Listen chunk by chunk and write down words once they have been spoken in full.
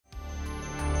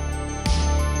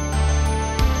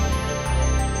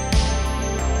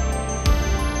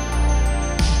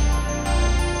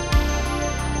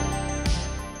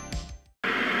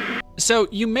So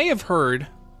you may have heard,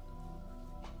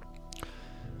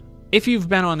 if you've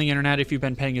been on the internet, if you've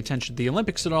been paying attention to the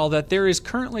Olympics at all, that there is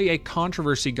currently a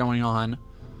controversy going on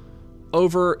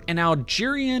over an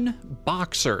Algerian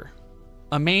boxer,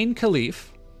 Amain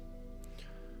Khalif,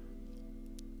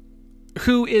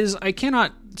 who is, I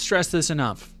cannot stress this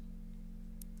enough,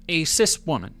 a cis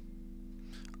woman.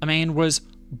 Amain was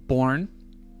born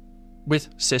with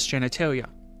cis genitalia.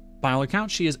 By all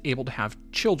accounts, she is able to have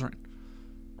children.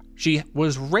 She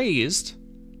was raised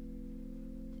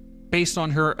based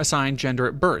on her assigned gender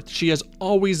at birth. She has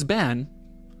always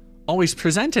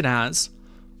presented as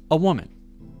a woman.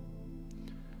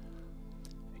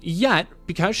 Yet,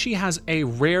 because she has a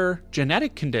rare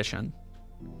genetic condition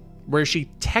where she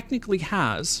technically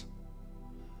has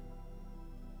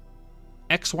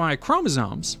XY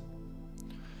chromosomes,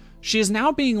 she is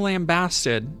now being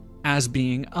lambasted as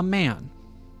being a man.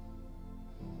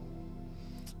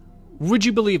 Would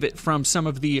you believe it, from some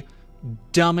of the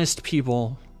dumbest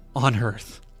people on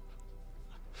earth?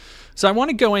 So I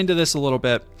want to go into this a little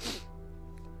bit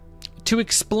to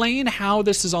explain how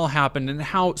this has all happened and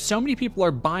how so many people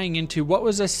are buying into what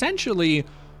was essentially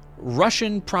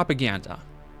Russian propaganda.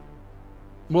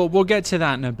 Well, we'll get to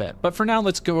that in a bit, but for now,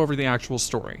 let's go over the actual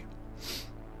story.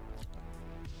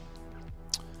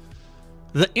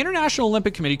 The International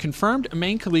Olympic Committee confirmed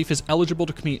Amain Khalif is eligible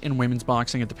to compete in women's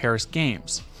boxing at the Paris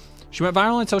Games. She went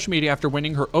viral on social media after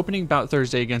winning her opening bout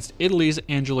Thursday against Italy's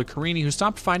Angela Carini, who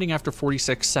stopped fighting after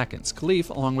 46 seconds. Khalif,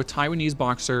 along with Taiwanese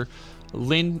boxer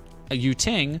Lin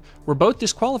Yuting, were both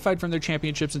disqualified from their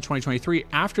championships in 2023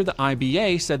 after the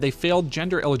IBA said they failed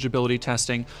gender eligibility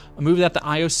testing, a move that the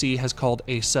IOC has called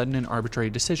a sudden and arbitrary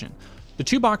decision. The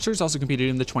two boxers also competed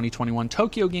in the 2021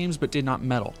 Tokyo Games but did not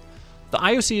medal. The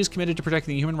IOC is committed to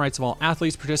protecting the human rights of all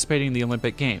athletes participating in the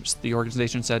Olympic Games, the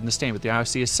organization said in a statement. The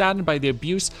IOC is saddened by the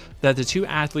abuse that the two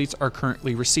athletes are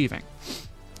currently receiving.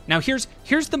 Now, here's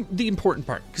the important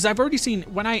part, because I've already seen,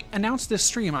 when I announced this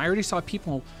stream, I already saw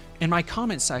people in my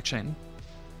comment section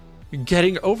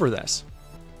getting over this.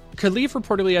 Khalif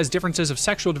reportedly has differences of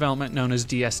sexual development known as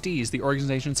DSDs, the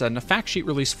organization said in a fact sheet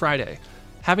released Friday.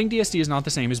 Having DSD is not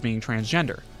the same as being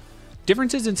transgender.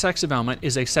 Differences in sex development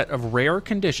is a set of rare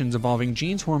conditions involving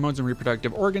genes, hormones, and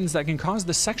reproductive organs that can cause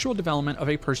the sexual development of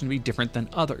a person to be different than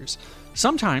others.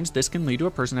 Sometimes this can lead to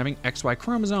a person having XY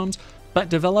chromosomes, but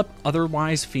develop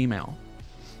otherwise female.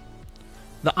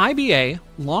 The IBA,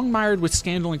 long mired with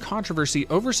scandal and controversy,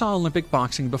 oversaw Olympic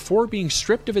boxing before being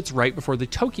stripped of its right before the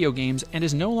Tokyo Games and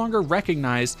is no longer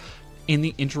recognized in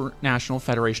the International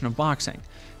Federation of Boxing.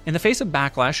 In the face of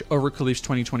backlash over Khalif's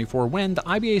 2024 win, the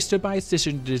IBA stood by its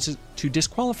decision to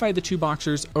disqualify the two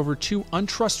boxers over two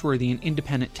untrustworthy and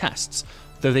independent tests,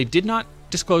 though they did not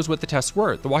disclose what the tests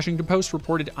were. The Washington Post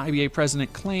reported IBA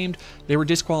president claimed they were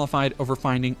disqualified over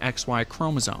finding XY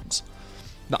chromosomes.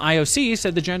 The IOC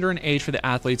said the gender and age for the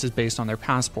athletes is based on their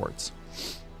passports.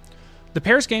 The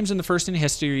Paris Games are the first in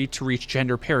history to reach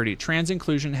gender parity. Trans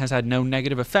inclusion has had no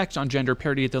negative effect on gender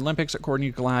parity at the Olympics,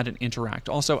 according to GLAAD and Interact.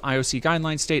 Also, IOC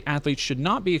guidelines state athletes should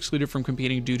not be excluded from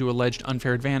competing due to alleged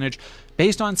unfair advantage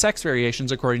based on sex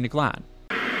variations, according to GLAAD.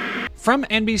 From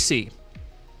NBC.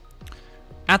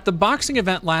 At the boxing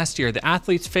event last year, the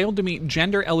athletes failed to meet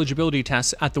gender eligibility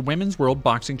tests at the Women's World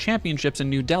Boxing Championships in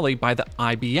New Delhi by the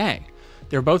IBA.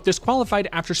 They were both disqualified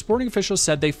after sporting officials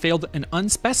said they failed an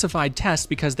unspecified test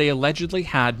because they allegedly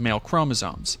had male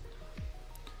chromosomes.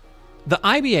 The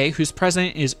IBA, whose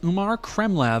president is Umar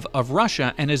Kremlev of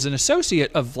Russia and is an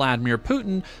associate of Vladimir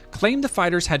Putin, claimed the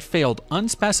fighters had failed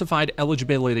unspecified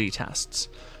eligibility tests.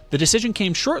 The decision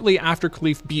came shortly after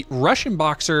Khalif beat Russian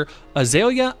boxer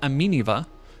Azalea Amineva,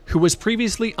 who was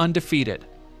previously undefeated.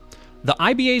 The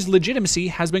IBA's legitimacy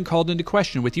has been called into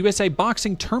question, with USA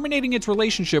Boxing terminating its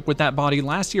relationship with that body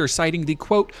last year, citing the,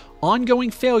 quote, ongoing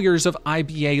failures of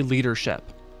IBA leadership.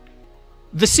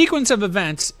 The sequence of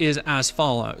events is as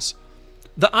follows.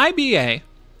 The IBA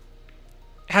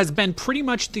has been pretty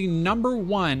much the number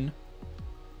one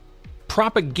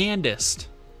propagandist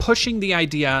pushing the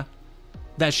idea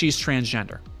that she's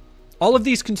transgender. All of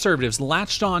these conservatives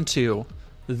latched onto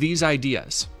these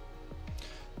ideas.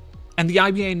 And the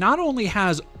IBA not only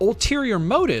has ulterior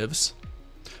motives,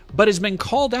 but has been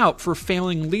called out for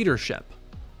failing leadership.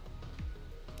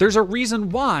 There's a reason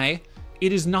why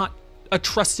it is not a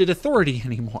trusted authority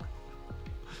anymore.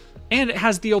 And it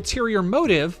has the ulterior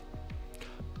motive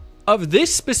of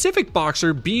this specific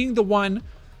boxer being the one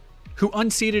who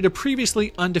unseated a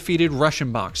previously undefeated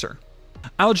Russian boxer.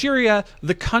 Algeria,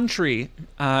 the country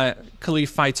Khalif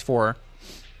fights for,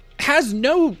 has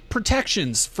no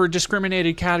protections for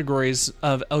discriminated categories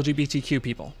of LGBTQ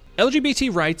people.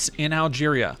 LGBT rights in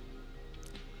Algeria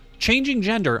Changing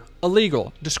gender,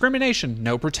 illegal. Discrimination,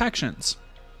 no protections.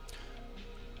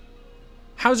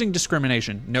 Housing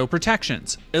discrimination, no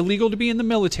protections. Illegal to be in the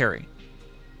military.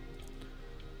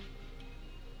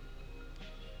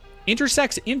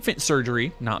 Intersex infant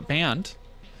surgery, not banned.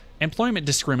 Employment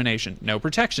discrimination, no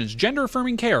protections. Gender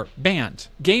affirming care, banned.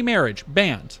 Gay marriage,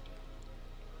 banned.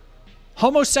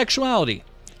 Homosexuality,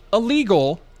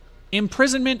 illegal.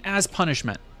 Imprisonment as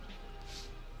punishment.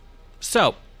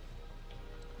 So,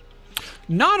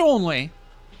 not only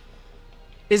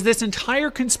is this entire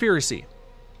conspiracy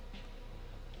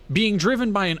being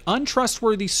driven by an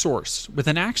untrustworthy source with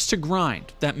an axe to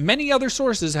grind that many other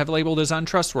sources have labeled as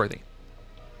untrustworthy,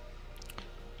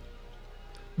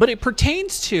 but it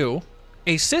pertains to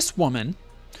a cis woman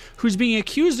who's being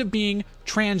accused of being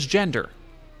transgender,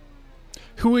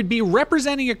 who would be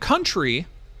representing a country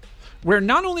where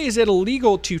not only is it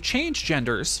illegal to change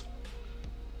genders,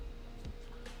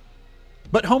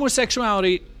 but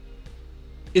homosexuality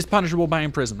is punishable by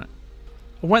imprisonment.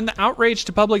 When the outrage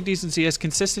to public decency has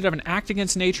consisted of an act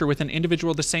against nature with an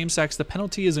individual of the same sex, the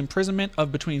penalty is imprisonment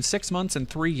of between 6 months and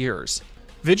 3 years.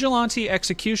 Vigilante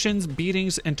executions,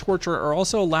 beatings, and torture are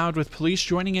also allowed, with police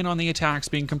joining in on the attacks,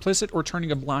 being complicit, or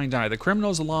turning a blind eye. The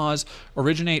criminal's laws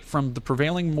originate from the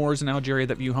prevailing mores in Algeria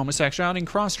that view homosexuality and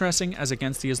cross-dressing as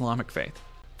against the Islamic faith.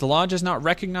 The law does not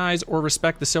recognize or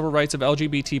respect the civil rights of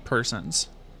LGBT persons.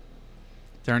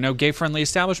 There are no gay-friendly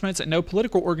establishments, and no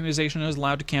political organization is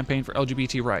allowed to campaign for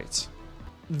LGBT rights.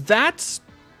 That's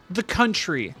the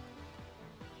country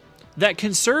that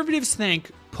conservatives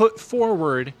think put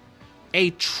forward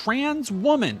a trans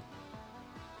woman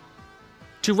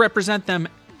to represent them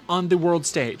on the world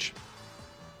stage.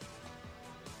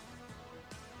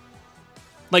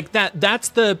 Like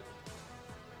that's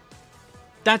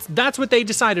what they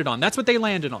decided on. That's what they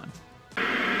landed on.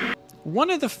 One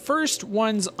of the first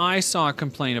ones I saw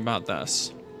complain about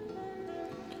this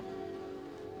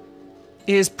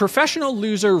is professional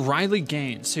loser Riley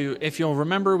Gaines, who, if you'll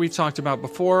remember, we've talked about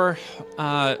before,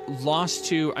 lost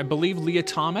to, I believe, Leah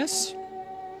Thomas,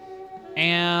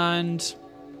 and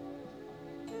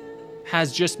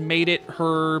has just made it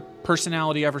her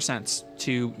personality ever since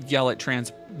to yell at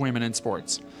trans women in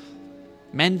sports.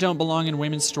 Men don't belong in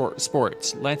women's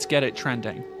sports. Let's get it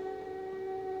trending.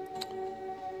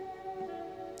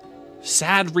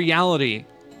 Sad reality.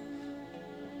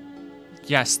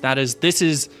 Yes, this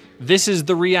is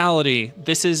the reality.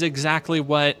 This is exactly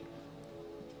what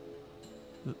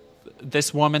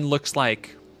this woman looks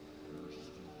like.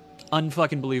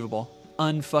 Unfucking believable.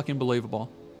 Unfucking believable.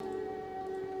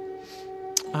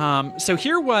 So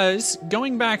here was,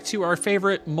 going back to our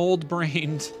favorite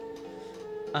mold-brained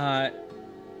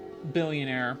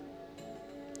billionaire.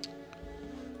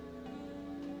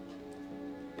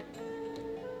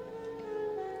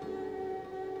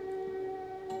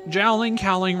 Jowling,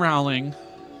 cowling, rowling.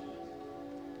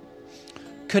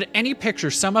 Could any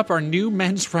picture sum up our new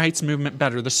men's rights movement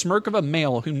better? The smirk of a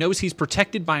male who knows he's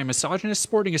protected by a misogynist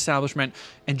sporting establishment,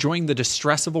 enjoying the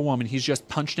distress of a woman he's just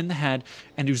punched in the head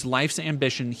and whose life's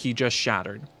ambition he just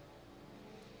shattered.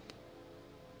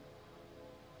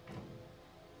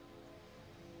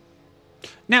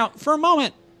 Now, for a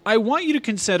moment, I want you to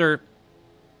consider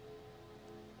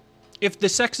if the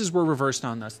sexes were reversed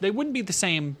on this. They wouldn't be the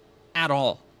same at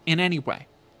all, in any way.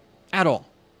 At all.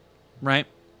 Right?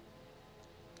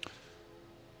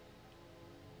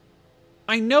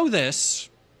 I know this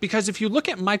because if you look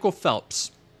at Michael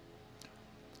Phelps,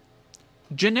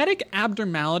 genetic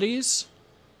abnormalities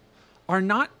are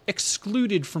not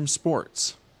excluded from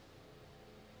sports.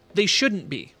 They shouldn't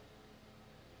be.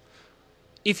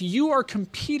 If you are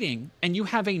competing and you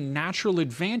have a natural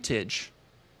advantage,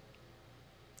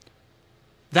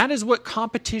 that is what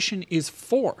competition is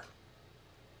for.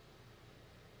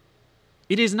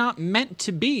 It is not meant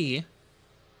to be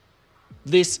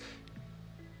this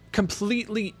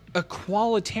completely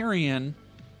equalitarian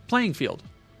playing field.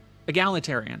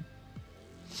 Egalitarian.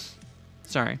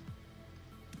 Sorry.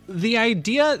 The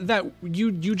idea that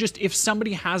you just, if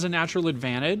somebody has a natural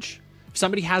advantage, if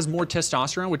somebody has more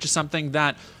testosterone, which is something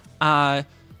that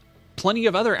plenty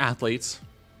of other athletes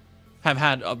have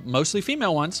had, mostly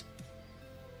female ones,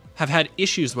 have had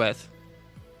issues with.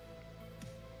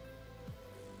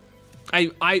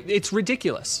 It's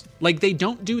ridiculous. Like, they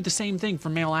don't do the same thing for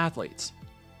male athletes.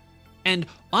 And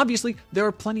obviously, there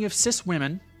are plenty of cis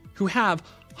women who have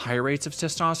higher rates of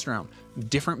testosterone,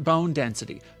 different bone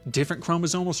density, different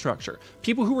chromosomal structure.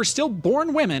 People who are still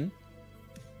born women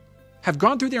have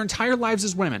gone through their entire lives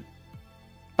as women.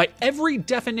 By every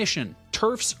definition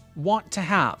TERFs want to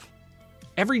have,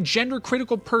 every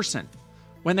gender-critical person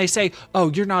When they say,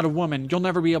 oh, you're not a woman, you'll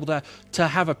never be able to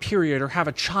have a period or have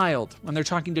a child, when they're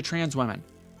talking to trans women.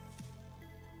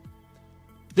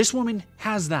 This woman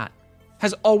has that,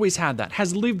 has always had that,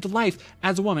 has lived life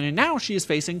as a woman, and now she is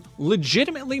facing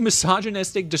legitimately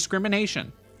misogynistic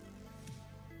discrimination.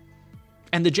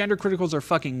 And the gender criticals are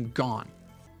fucking gone.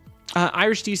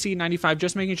 Irish DC 95,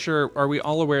 just making sure, are we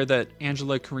all aware that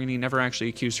Angela Carini never actually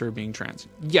accused her of being trans?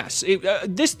 Yes,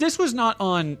 this was not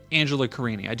on Angela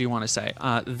Carini, I do want to say.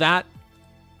 That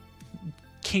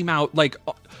came out, like,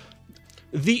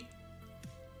 the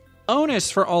onus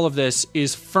for all of this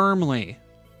is firmly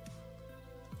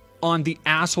on the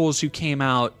assholes who came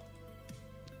out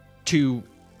to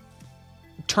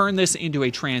turn this into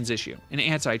a trans issue, an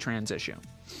anti-trans issue.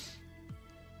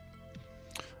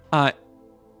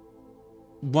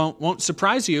 Won't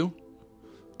surprise you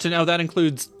to know that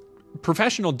includes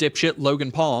professional dipshit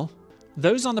Logan Paul.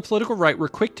 Those on the political right were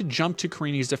quick to jump to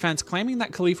Karini's defense, claiming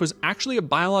that Khalif was actually a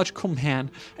biological man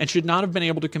and should not have been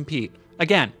able to compete.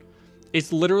 Again,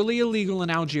 it's literally illegal in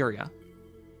Algeria.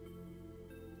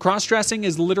 Cross-dressing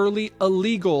is literally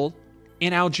illegal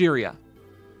in Algeria.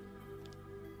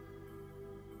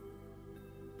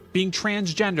 Being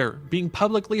transgender, being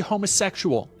publicly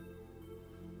homosexual.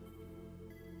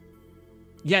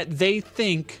 Yet they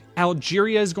think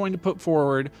Algeria is going to put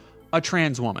forward a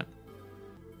trans woman.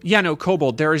 Yeah, no,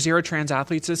 Kobold, there are 0 trans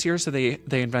athletes this year, so they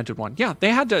invented one. Yeah, they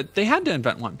had to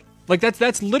invent one. Like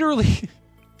that's literally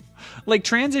like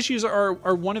trans issues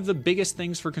are one of the biggest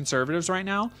things for conservatives right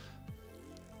now.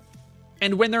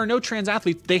 And when there are no trans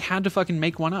athletes, they had to fucking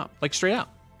make one up, like straight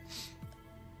up.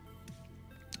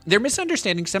 Their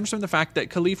misunderstanding stems from the fact that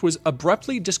Khalif was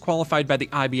abruptly disqualified by the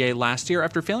IBA last year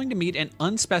after failing to meet an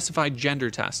unspecified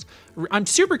gender test. I'm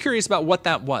super curious about what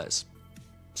that was.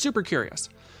 Super curious.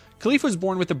 Khalif was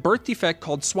born with a birth defect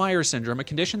called Swyer syndrome, a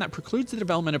condition that precludes the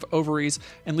development of ovaries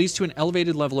and leads to an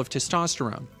elevated level of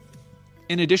testosterone,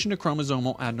 in addition to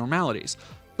chromosomal abnormalities.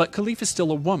 But Khalif is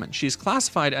still a woman. She is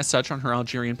classified as such on her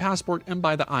Algerian passport and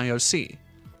by the IOC.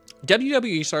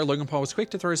 WWE star Logan Paul was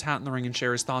quick to throw his hat in the ring and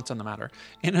share his thoughts on the matter.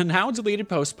 In a now-deleted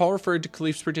post, Paul referred to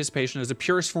Khalif's participation as the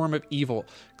purest form of evil,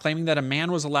 claiming that a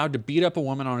man was allowed to beat up a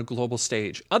woman on a global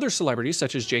stage. Other celebrities,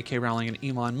 such as J.K. Rowling and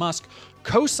Elon Musk,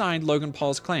 co-signed Logan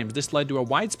Paul's claims. This led to a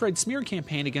widespread smear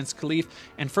campaign against Khalif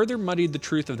and further muddied the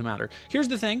truth of the matter. Here's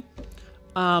the thing.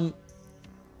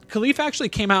 Khalif actually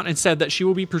came out and said that she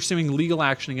will be pursuing legal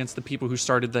action against the people who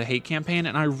started the hate campaign,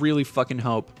 and I really fucking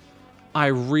hope. I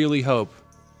really hope.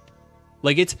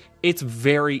 Like, it's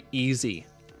very easy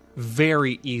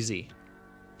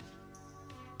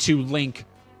to link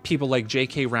people like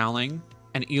J.K. Rowling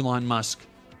and Elon Musk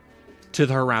to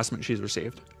the harassment she's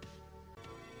received.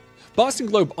 Boston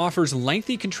Globe offers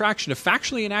lengthy contraction of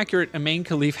factually inaccurate Amain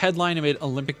Khalif headline amid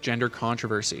Olympic gender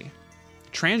controversy.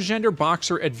 Transgender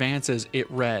boxer advances,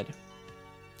 it read.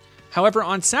 However,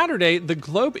 on Saturday, the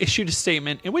Globe issued a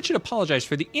statement in which it apologized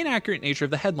for the inaccurate nature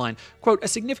of the headline. Quote, a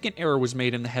significant error was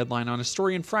made in the headline on a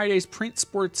story in Friday's print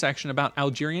sports section about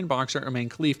Algerian boxer Amain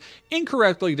Khalif,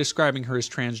 incorrectly describing her as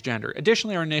transgender.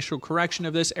 Additionally, our initial correction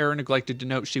of this error neglected to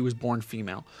note she was born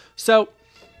female. So,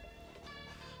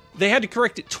 they had to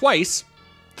correct it twice.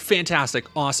 Fantastic.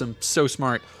 Awesome. So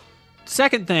smart.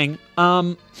 Second thing,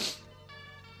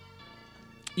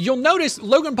 you'll notice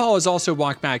Logan Paul has also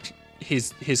walked back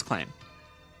his claim.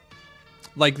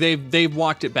 Like they've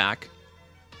walked it back.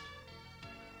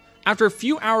 After a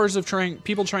few hours of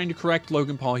people trying to correct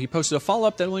Logan Paul, he posted a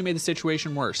follow-up that only made the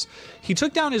situation worse. He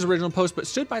took down his original post but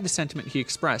stood by the sentiment he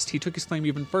expressed. He took his claim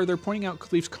even further, pointing out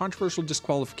Khalif's controversial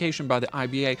disqualification by the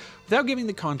IBA without giving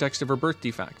the context of her birth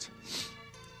defect.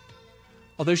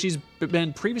 Although she's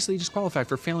been previously disqualified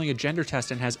for failing a gender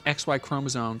test and has XY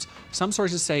chromosomes, some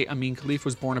sources say Amain Khalif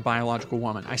was born a biological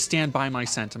woman. I stand by my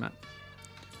sentiment.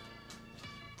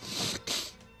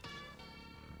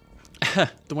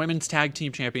 The women's tag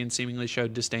team champion seemingly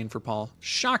showed disdain for Paul.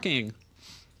 Shocking.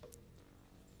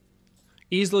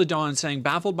 Isla Dawn saying,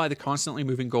 baffled by the constantly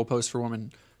moving goalposts for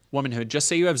womanhood. Just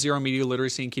say you have zero media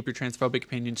literacy and keep your transphobic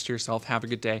opinions to yourself. Have a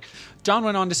good day. Dawn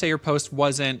went on to say her post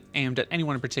wasn't aimed at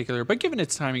anyone in particular, but given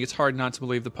its timing, it's hard not to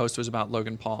believe the post was about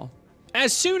Logan Paul.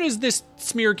 As soon as this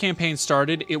smear campaign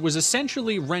started, it was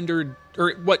essentially rendered,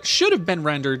 or what should have been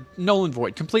rendered, null and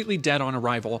void, completely dead on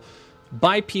arrival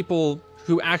by people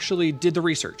who actually did the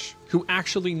research, who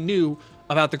actually knew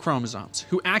about the chromosomes,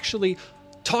 who actually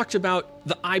talked about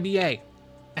the IBA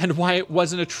and why it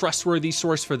wasn't a trustworthy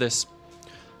source for this.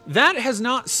 That has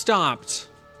not stopped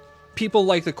people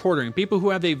like the Quartering, people who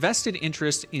have a vested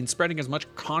interest in spreading as much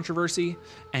controversy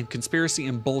and conspiracy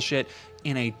and bullshit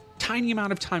in a tiny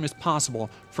amount of time as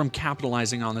possible from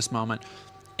capitalizing on this moment.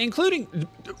 including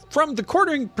from the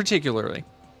quartering particularly.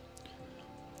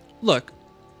 Look,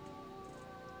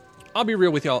 I'll be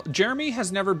real with y'all. Jeremy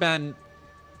has never been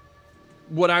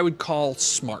what I would call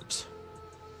smart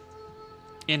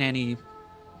in any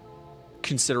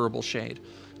considerable shade.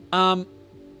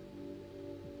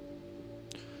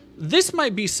 This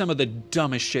might be some of the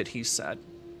dumbest shit he's said.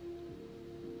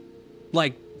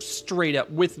 Like, straight up,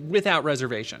 without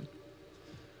reservation.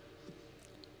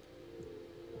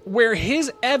 Where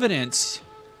his evidence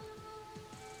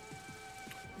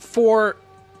for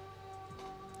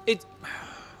it,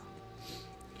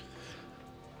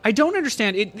 I don't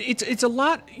understand. It's a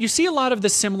lot. You see a lot of the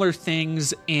similar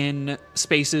things in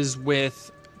spaces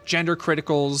with gender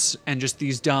criticals and just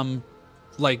these dumb,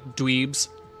 like, dweebs.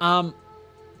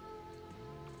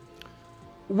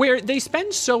 Where they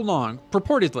spend so long,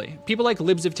 purportedly, people like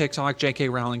Libs of TikTok, J.K.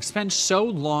 Rowling, spend so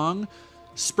long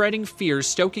spreading fears,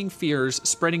 stoking fears,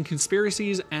 spreading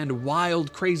conspiracies and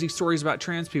wild, crazy stories about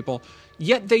trans people,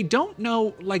 yet they don't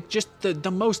know, like, just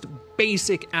the most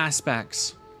basic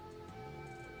aspects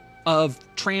of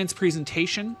trans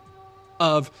presentation,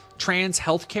 of trans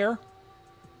healthcare.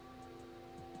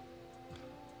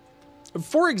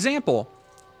 For example,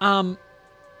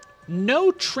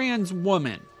 no trans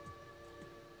woman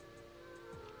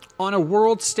on a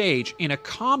world stage in a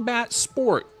combat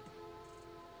sport,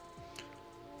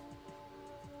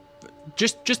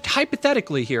 just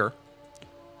hypothetically here,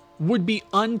 would be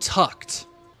untucked.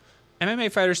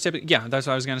 MMA fighters typically, yeah, that's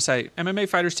what I was going to say. MMA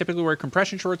fighters typically wear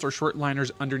compression shorts or short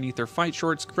liners underneath their fight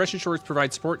shorts. Compression shorts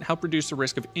provide support and help reduce the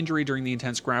risk of injury during the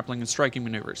intense grappling and striking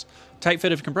maneuvers. Tight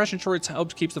fit of compression shorts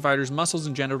helps keep the fighter's muscles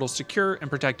and genitals secure and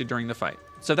protected during the fight.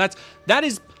 So that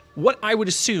is what I would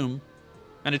assume,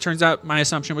 and it turns out my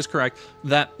assumption was correct,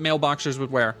 that male boxers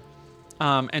would wear.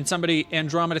 And somebody,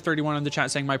 Andromeda31 in the chat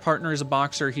saying, my partner is a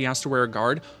boxer, he has to wear a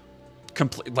guard.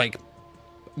 Like,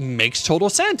 makes total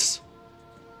sense.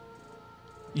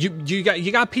 You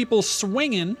got people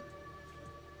swinging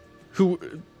who,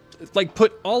 like,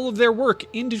 put all of their work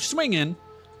into swinging.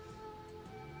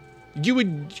 You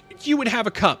would have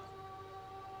a cup.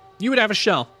 You would have a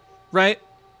shell, right?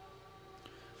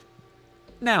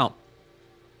 Now,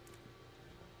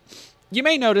 you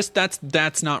may notice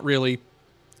that's not really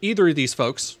either of these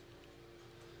folks.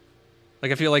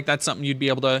 Like, I feel like that's something you'd be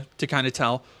able to kind of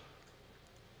tell.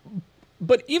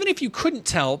 But even if you couldn't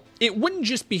tell, it wouldn't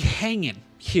just be hanging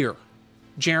here,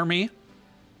 Jeremy.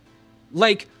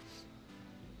 Like,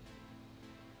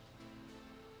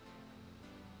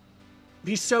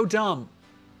 he's so dumb.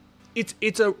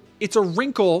 It's a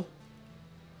wrinkle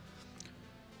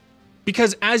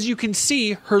because, as you can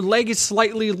see, her leg is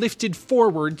slightly lifted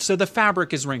forward, so the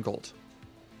fabric is wrinkled.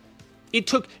 It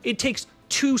takes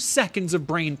 2 seconds of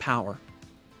brain power.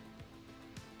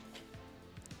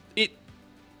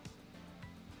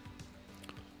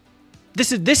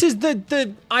 This is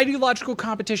the ideological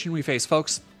competition we face,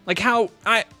 folks. Like, how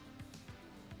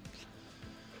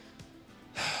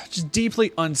just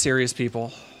deeply unserious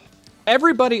people.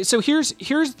 Everybody, so here's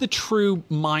the true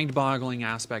mind-boggling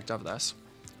aspect of this.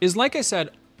 Is, like I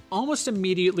said, almost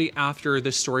immediately after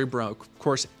this story broke, of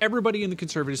course, everybody in the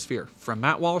conservative sphere, from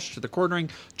Matt Walsh to the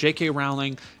quartering, J.K.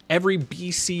 Rowling, every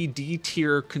B.C.D.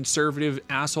 tier conservative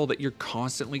asshole that you're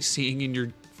constantly seeing in your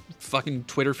fucking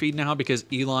Twitter feed now because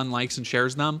Elon likes and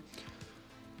shares them,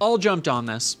 all jumped on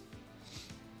this.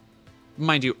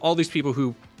 Mind you, all these people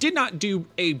who did not do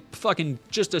a fucking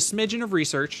just a smidgen of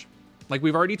research, like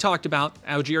we've already talked about,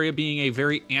 Algeria being a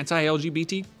very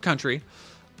anti-LGBT country,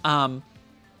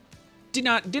 did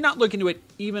not look into it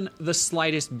even the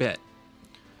slightest bit.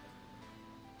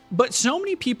 But so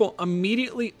many people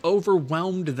immediately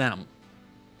overwhelmed them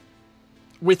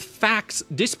with facts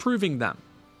disproving them.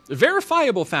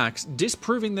 Verifiable facts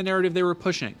disproving the narrative they were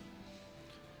pushing.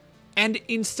 And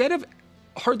instead of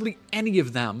hardly any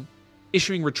of them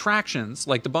issuing retractions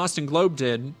like the Boston Globe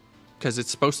did, because it's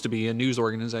supposed to be a news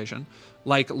organization,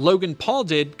 like Logan Paul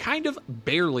did, kind of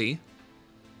barely,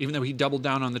 even though he doubled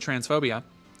down on the transphobia,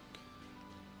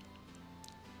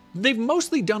 they've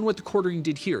mostly done what the quartering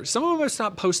did here. Some of them have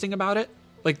stopped posting about it.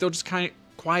 Like, they'll just kind of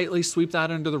quietly sweep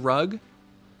that under the rug.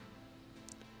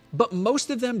 But most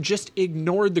of them just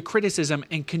ignored the criticism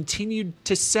and continued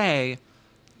to say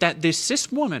that this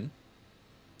cis woman,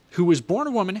 who was born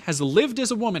a woman, has lived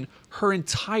as a woman her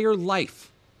entire life,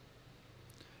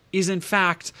 is in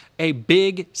fact a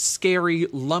big, scary,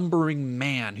 lumbering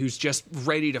man who's just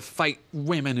ready to fight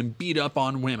women and beat up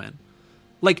on women.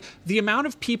 Like, the amount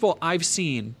of people I've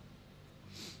seen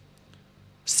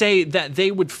say that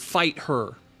they would fight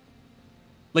her.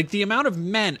 Like, the amount of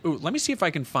men... Ooh, let me see if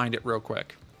I can find it real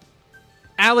quick.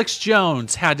 Alex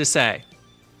Jones had to say,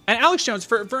 And Alex Jones,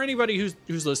 for anybody who's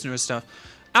listening to his stuff,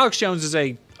 Alex Jones is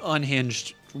a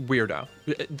unhinged weirdo.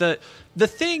 The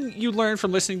thing you learn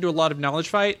from listening to a lot of Knowledge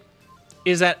Fight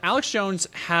is that Alex Jones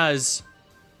has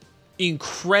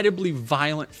incredibly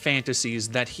violent fantasies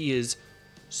that he is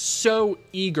so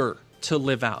eager to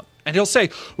live out. And he'll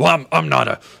say, "Well, I'm not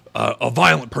a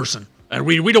violent person, and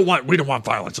we don't want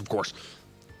violence, of course."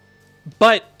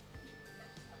 But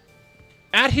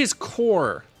at his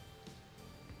core,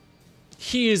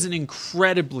 he is an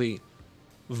incredibly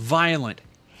violent,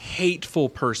 hateful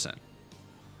person.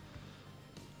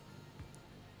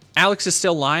 Alex is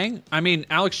still lying. I mean,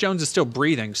 Alex Jones is still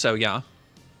breathing, so yeah.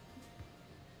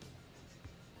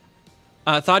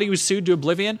 Thought he was sued to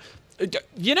oblivion.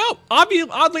 You know,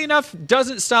 oddly enough,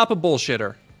 doesn't stop a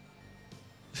bullshitter.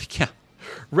 Yeah.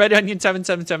 Red Onion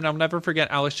 777. I'll never forget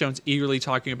Alex Jones eagerly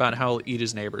talking about how he'll eat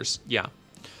his neighbors. Yeah.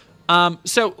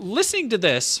 So listening to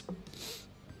this,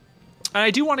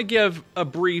 I do want to give a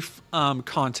brief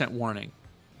content warning,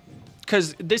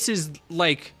 because this is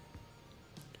like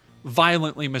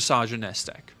violently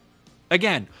misogynistic.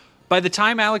 Again, by the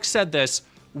time Alex said this,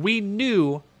 we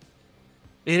knew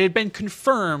it had been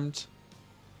confirmed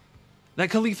that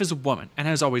Khalif is a woman and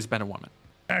has always been a woman.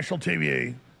 National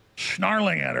TV,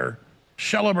 snarling at her,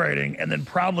 celebrating, and then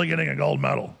proudly getting a gold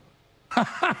medal.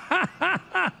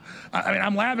 I mean,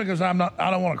 I'm laughing because I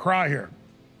don't want to cry here.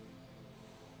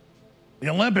 The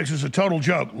Olympics is a total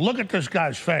joke. Look at this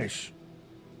guy's face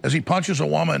as he punches a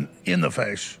woman in the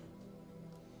face.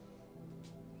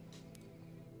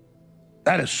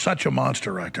 That is such a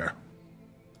monster right there.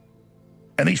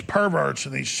 And these perverts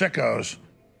and these sickos,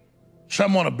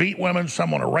 some want to beat women,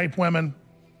 some want to rape women.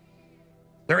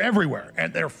 They're everywhere.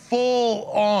 And they're full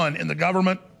on in the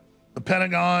government, the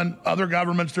Pentagon, other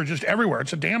governments. They're just everywhere.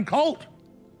 It's a damn cult.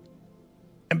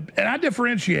 And I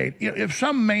differentiate. If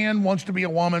some man wants to be a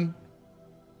woman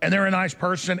and they're a nice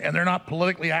person and they're not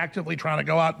politically actively trying to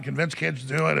go out and convince kids to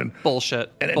do it and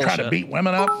bullshit and try to beat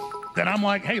women up, then I'm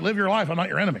like, hey, live your life. I'm not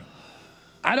your enemy.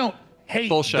 I don't hate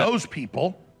those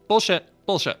people. Bullshit.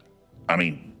 I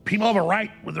mean, people have a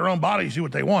right with their own bodies to do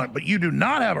what they want, but you do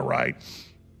not have a right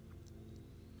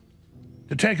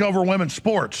to take over women's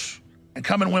sports and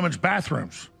come in women's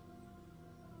bathrooms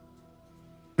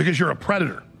because you're a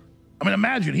predator. I mean,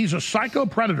 imagine, he's a psycho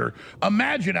predator.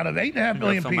 Imagine out of 8.5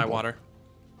 million people,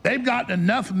 they've gotten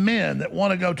enough men that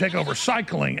want to go take over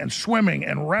cycling and swimming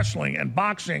and wrestling and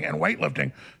boxing and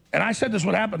weightlifting. And I said this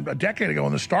would happen a decade ago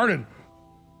when this started.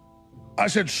 I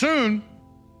said, soon,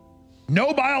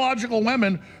 no biological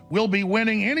women will be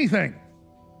winning anything.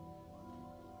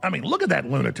 I mean, look at that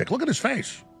lunatic. Look at his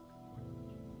face.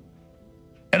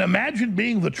 And imagine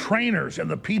being the trainers and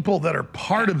the people that are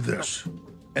part of this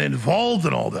and involved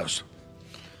in all this.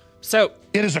 So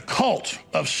it is a cult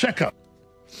of sicko.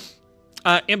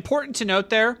 Important to note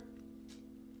there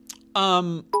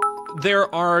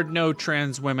are no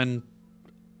trans women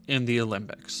in the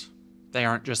Olympics. They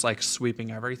aren't just like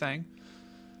sweeping everything.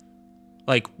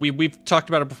 Like we've talked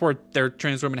about it before. Their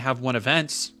trans women have won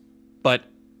events, but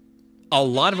a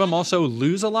lot of them also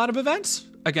lose a lot of events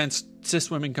against cis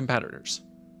women competitors.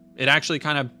 It actually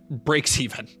kind of breaks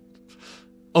even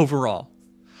overall.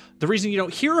 The reason you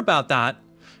don't hear about that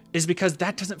is because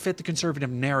that doesn't fit the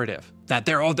conservative narrative that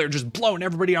they're just blowing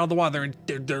everybody out of the water and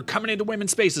they're coming into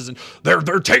women's spaces and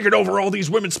they're taking over all these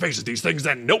women's spaces, these things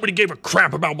that nobody gave a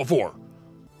crap about before.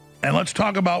 And let's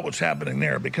talk about what's happening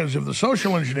there, because if the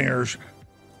social engineers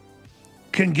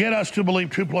can get us to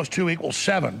believe 2 + 2 =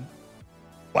 7,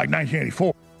 like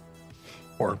 1984,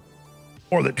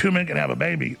 or that 2 men can have a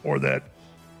baby, or that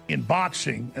in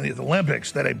boxing and the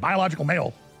Olympics that a biological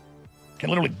male can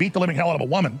literally beat the living hell out of a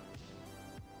woman,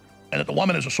 and that the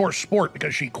woman is a sore sport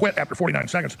because she quit after 49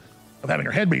 seconds of having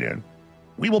her head beat in,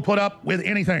 we will put up with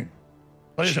anything.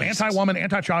 But it's an anti-woman,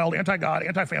 anti-child, anti-God,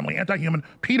 anti-family, anti-human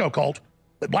pedo cult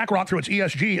that BlackRock, through its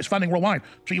ESG, is funding worldwide.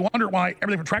 So you wonder why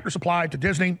everything from Tractor Supply to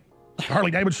Disney, to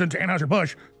Harley-Davidson to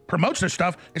Anheuser-Busch promotes this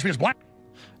stuff. It's because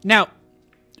Now,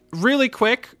 really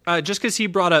quick, just because he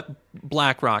brought up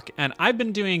BlackRock, and I've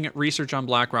been doing research on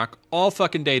BlackRock all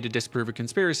fucking day to disprove a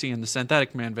conspiracy in the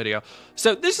Synthetic Man video.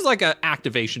 So this is like an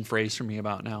activation phrase for me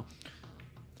about now.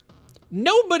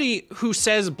 Nobody who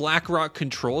says BlackRock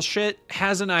controls shit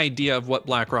has an idea of what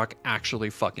BlackRock actually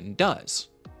fucking does.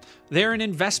 They're an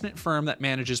investment firm that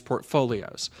manages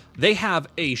portfolios. They have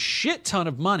a shit ton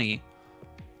of money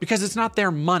because it's not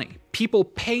their money. People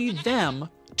pay them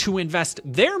to invest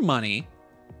their money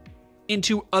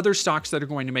into other stocks that are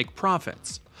going to make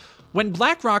profits. When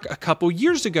BlackRock a couple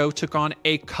years ago took on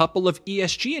a couple of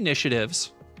ESG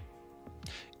initiatives,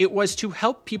 it was to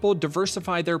help people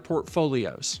diversify their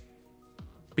portfolios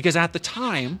Because at the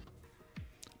time,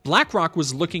 BlackRock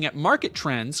was looking at market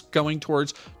trends going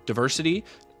towards diversity,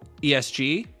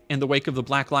 ESG, in the wake of the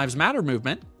Black Lives Matter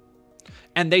movement.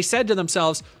 And they said to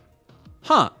themselves,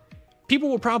 people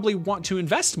will probably want to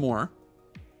invest more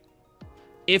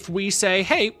if we say,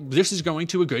 hey, this is going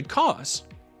to a good cause.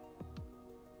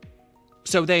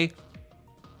 So they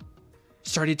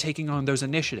started taking on those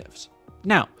initiatives.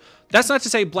 Now, that's not to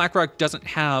say BlackRock doesn't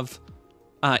have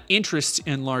interests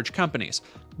in large companies.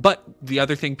 But the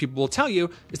other thing people will tell you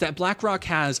is that BlackRock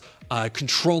has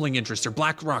controlling interests, or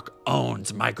BlackRock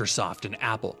owns Microsoft and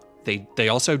Apple. They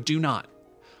also do not.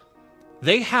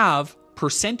 They have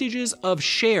percentages of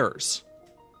shares.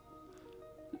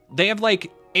 They have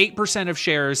like 8% of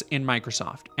shares in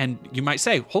Microsoft. And you might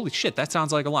say, holy shit, that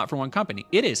sounds like a lot for one company.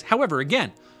 It is. However,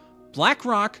 again,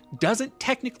 BlackRock doesn't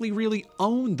technically really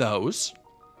own those.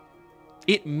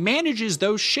 It manages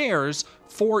those shares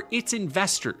for its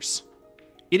investors.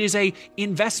 It is an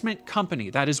investment company.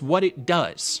 That is what it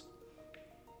does.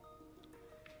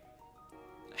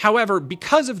 However,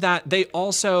 because of that, they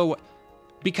also,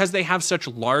 because they have such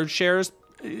large shares,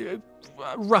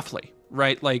 roughly,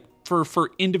 right? Like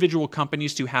for individual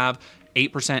companies to have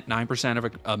 8%, 9%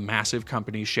 of a massive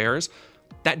company's shares,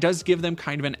 that does give them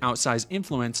kind of an outsized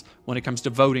influence when it comes to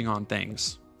voting on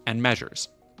things and measures.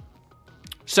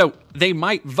 So they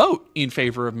might vote in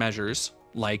favor of measures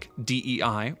like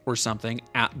DEI or something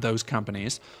at those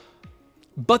companies.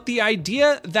 But the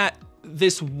idea that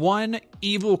this one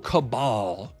evil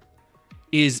cabal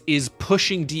is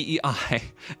pushing DEI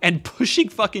and pushing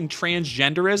fucking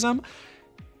transgenderism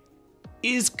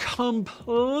is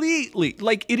completely,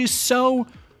 like, it's so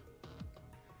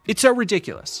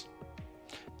ridiculous.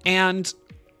 And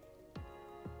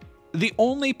the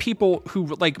only people who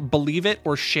like believe it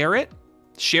or share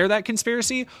that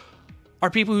conspiracy are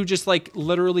people who just like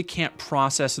literally can't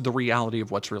process the reality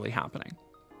of what's really happening,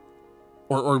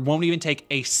 or won't even take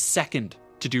a second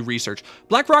to do research.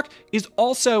 BlackRock is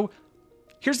also,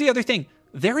 here's the other thing,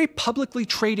 they're a publicly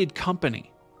traded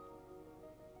company.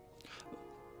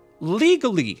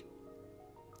 Legally,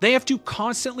 they have to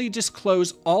constantly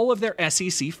disclose all of their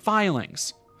SEC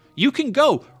filings. You can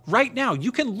go right now,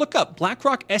 you can look up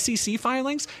BlackRock SEC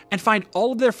filings and find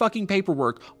all of their fucking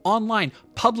paperwork online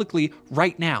publicly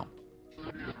right now.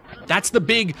 That's the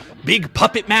big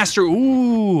puppet master.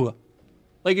 Ooh.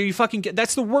 Like, are you fucking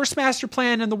that's the worst master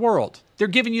plan in the world. They're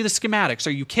giving you the schematics.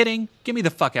 Are you kidding? Get me the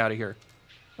fuck out of here.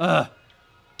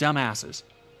 Dumbasses.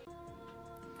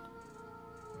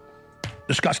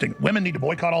 Disgusting. Women need to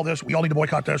boycott all this. We all need to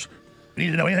boycott this. We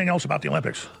need to know anything else about the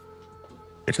Olympics.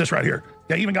 It's this right here.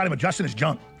 They even got him adjusting his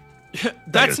junk.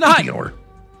 That's not. God.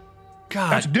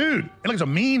 That's dude. It looks like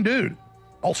a mean dude.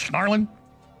 All snarling.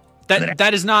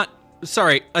 That is not.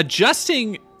 Sorry.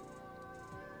 Adjusting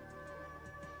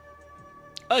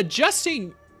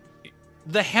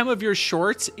the hem of your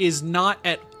shorts is not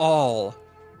at all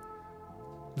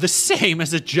the same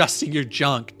as adjusting your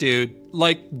junk, dude.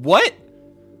 Like, what?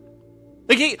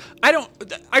 Like,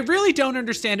 I really don't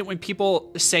understand it when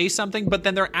people say something, but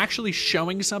then they're actually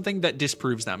showing something that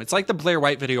disproves them. It's like the Blair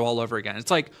White video all over again.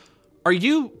 It's like,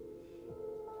 do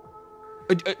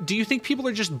you think people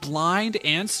are just blind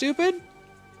and stupid?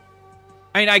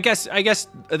 I mean, I guess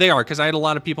they are, because I had a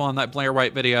lot of people on that Blair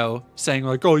White video saying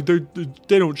like, oh, they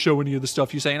don't show any of the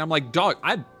stuff you say. And I'm like, dog,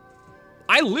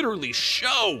 I literally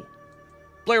show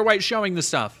Blair White showing the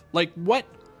stuff. Like, what?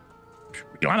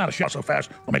 You know, I know how to shout so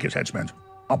fast, I'll make his head spin.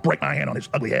 I'll break my hand on his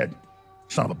ugly head.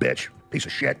 Son of a bitch. Piece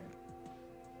of shit.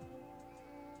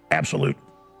 Absolute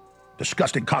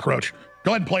disgusting cockroach.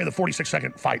 Go ahead and play the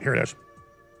 46-second fight. Here it is.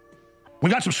 We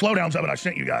got some slowdowns of it I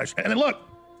sent you guys. And then look,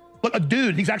 a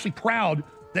dude, he's actually proud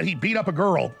that he beat up a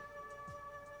girl.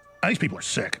 Now, these people are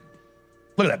sick.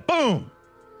 Look at that. Boom.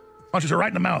 Punches her right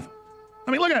in the mouth.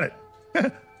 I mean, look at it.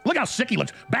 Look how sick he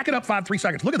looks. Back it up 3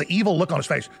 seconds. Look at the evil look on his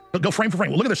face. Go frame for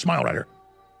frame. Look at this smile right here.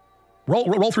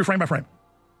 Roll through frame by frame.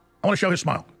 I want to show his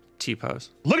smile.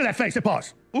 T-pose. Look at that face. Hit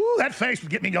pause. Ooh, that face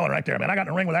would get me going right there, man. I got in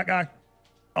the ring with that guy.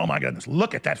 Oh, my goodness.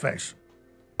 Look at that face.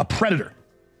 A predator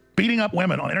beating up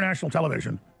women on international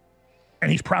television,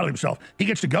 and he's proud of himself. He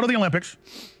gets to go to the Olympics,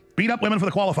 beat up women for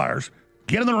the qualifiers,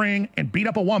 get in the ring, and beat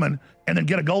up a woman, and then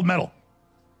get a gold medal.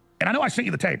 And I know I sent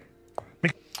you the tape.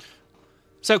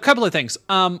 So a couple of things.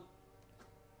 Khalif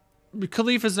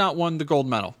has not won the gold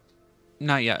medal.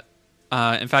 Not yet.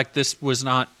 In fact, this was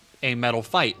not a medal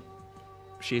fight.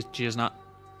 She is not.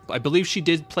 I believe she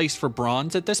did place for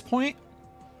bronze at this point,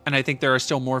 and I think there are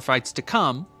still more fights to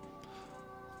come.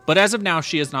 But as of now,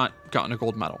 she has not gotten a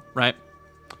gold medal, right?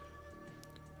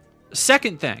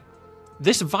 Second thing,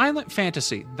 this violent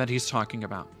fantasy that he's talking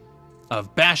about,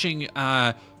 bashing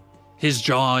his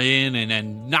jaw in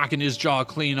and knocking his jaw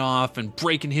clean off and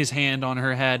breaking his hand on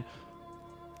her head.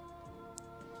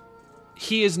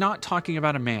 He is not talking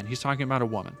about a man. He's talking about a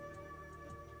woman.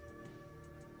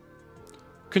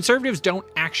 Conservatives don't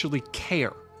actually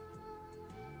care,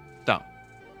 though.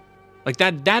 Like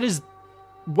that is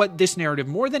what this narrative,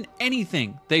 more than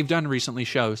anything they've done recently,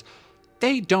 shows.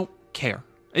 They don't care.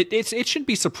 It should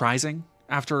be surprising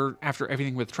after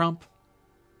everything with Trump,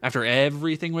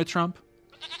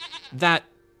 that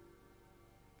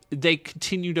they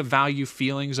continue to value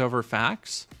feelings over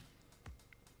facts.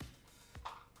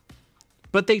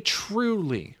 But they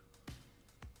truly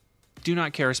do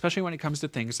not care, especially when it comes to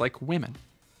things like women.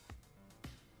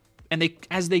 And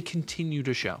as they continue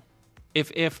to show.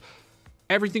 If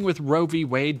everything with Roe v.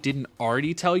 Wade didn't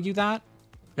already tell you that,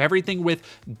 everything with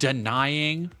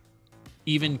denying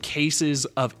even cases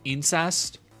of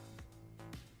incest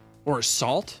or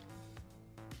assault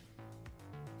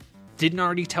didn't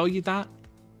already tell you that,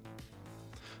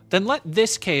 then let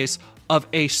this case of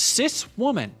a cis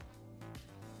woman,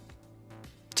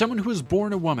 someone who was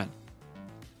born a woman,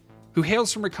 who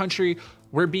hails from a country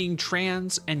where being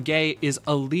trans and gay is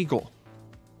illegal,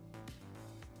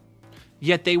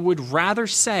 yet they would rather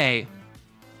say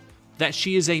that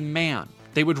she is a man.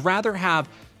 They would rather have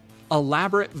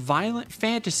elaborate violent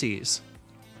fantasies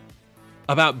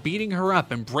about beating her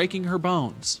up and breaking her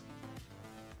bones,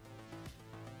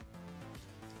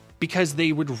 because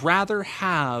they would rather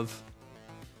have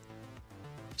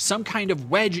some kind of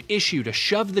wedge issue to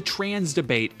shove the trans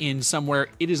debate in somewhere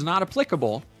it is not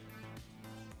applicable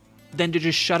than to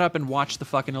just shut up and watch the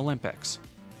fucking Olympics.